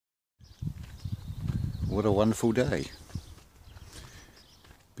What a wonderful day.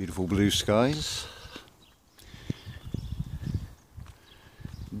 Beautiful blue skies.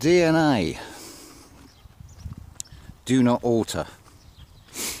 DNA. Do not alter.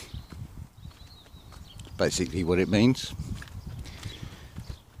 Basically what it means.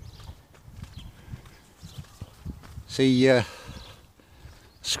 See,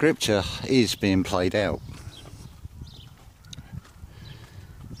 scripture is being played out.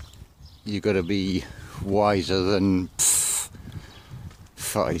 You've got to be wiser than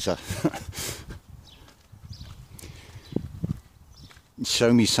Pfizer.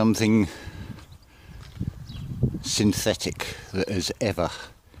 Show me something synthetic that has ever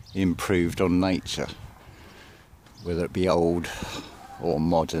improved on nature, whether it be old or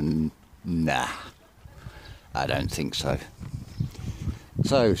modern. Nah, I don't think so.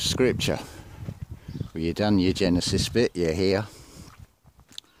 So, scripture. Well, you've done your Genesis bit, you're here.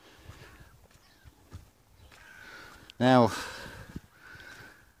 Now,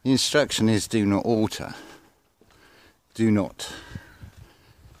 the instruction is do not alter. Do not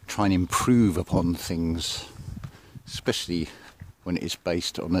try and improve upon things, especially when it is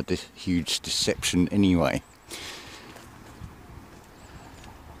based on a huge deception anyway.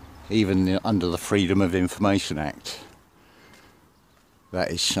 Even under the Freedom of Information Act, that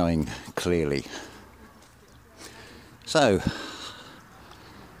is showing clearly. So,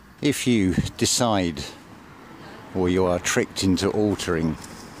 if you decide or you are tricked into altering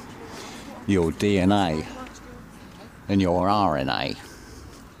your DNA and your RNA,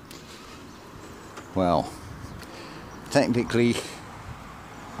 well, technically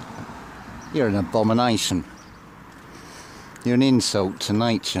you're an abomination. You're an insult to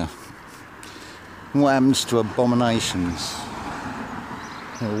nature. And what happens to abominations?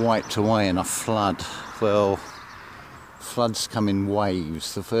 They're wiped away in a flood. Well, floods come in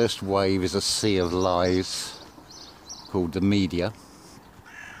waves. The first wave is a sea of lies called the media.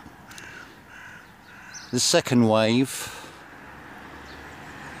 The second wave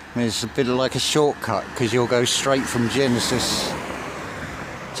is a bit like a shortcut, because you'll go straight from Genesis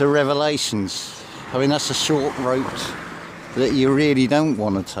to Revelations. I mean, that's a short route that you really don't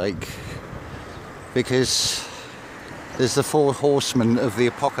want to take, because there's the 4 horsemen of the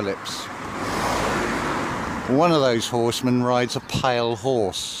apocalypse. One of those horsemen rides a pale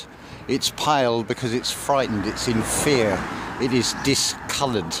horse. It's pale because it's frightened, it's in fear, it is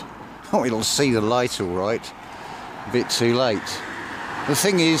discoloured. Oh, it'll see the light all right, a bit too late. The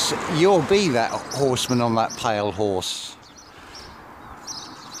thing is, you'll be that horseman on that pale horse.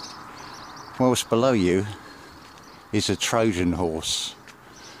 Whilst below you is a Trojan horse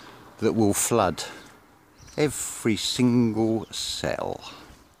that will flood every single cell.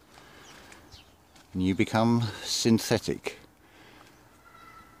 And you become synthetic.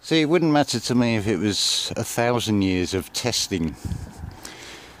 See, it wouldn't matter to me if it was 1,000 years of testing.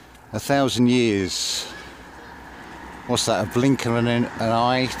 1,000 years, what's that, a blink of an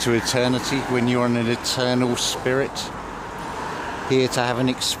eye to eternity, when you're an eternal spirit, here to have an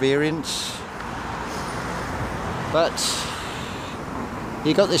experience. But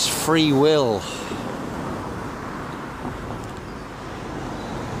you got this free will,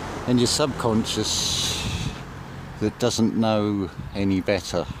 and your subconscious that doesn't know any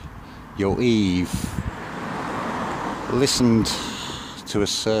better, your Eve, listened to a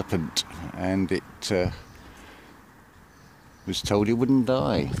serpent, and it was told it wouldn't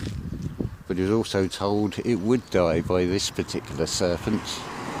die, but it was also told it would die by this particular serpent.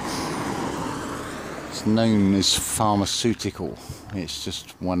 It's known as pharmaceutical. It's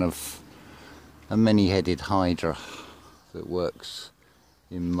just one of a many-headed hydra that works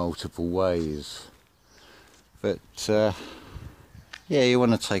in multiple ways. But yeah, you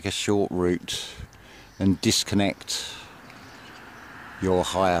want to take a short route and disconnect your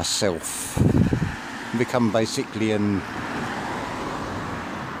higher self, become basically an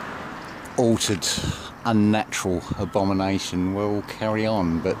altered, unnatural abomination. Well, carry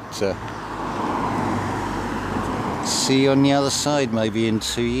on, but see you on the other side maybe in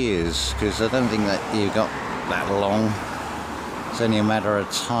 2 years, because I don't think that you got that long. It's only a matter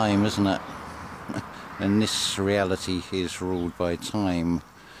of time, isn't it? And this reality is ruled by time.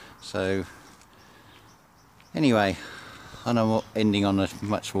 So anyway, I know I'm ending on a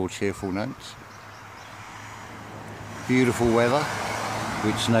much more cheerful note. Beautiful weather,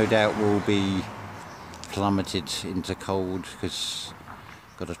 which no doubt will be plummeted into cold, because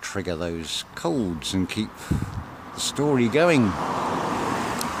got to trigger those colds and keep the story going.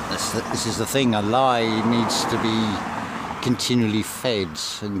 This is the thing, a lie needs to be continually fed,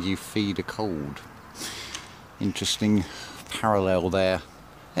 and you feed a cold. Interesting parallel there.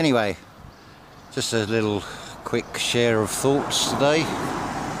 Anyway, Just a little quick share of thoughts today.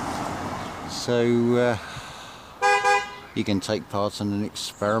 So you can take part in an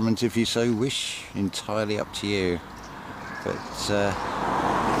experiment if you so wish, entirely up to you. But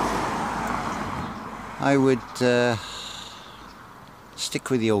I would stick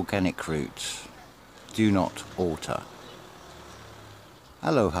with the organic route. Do not alter.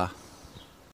 Aloha.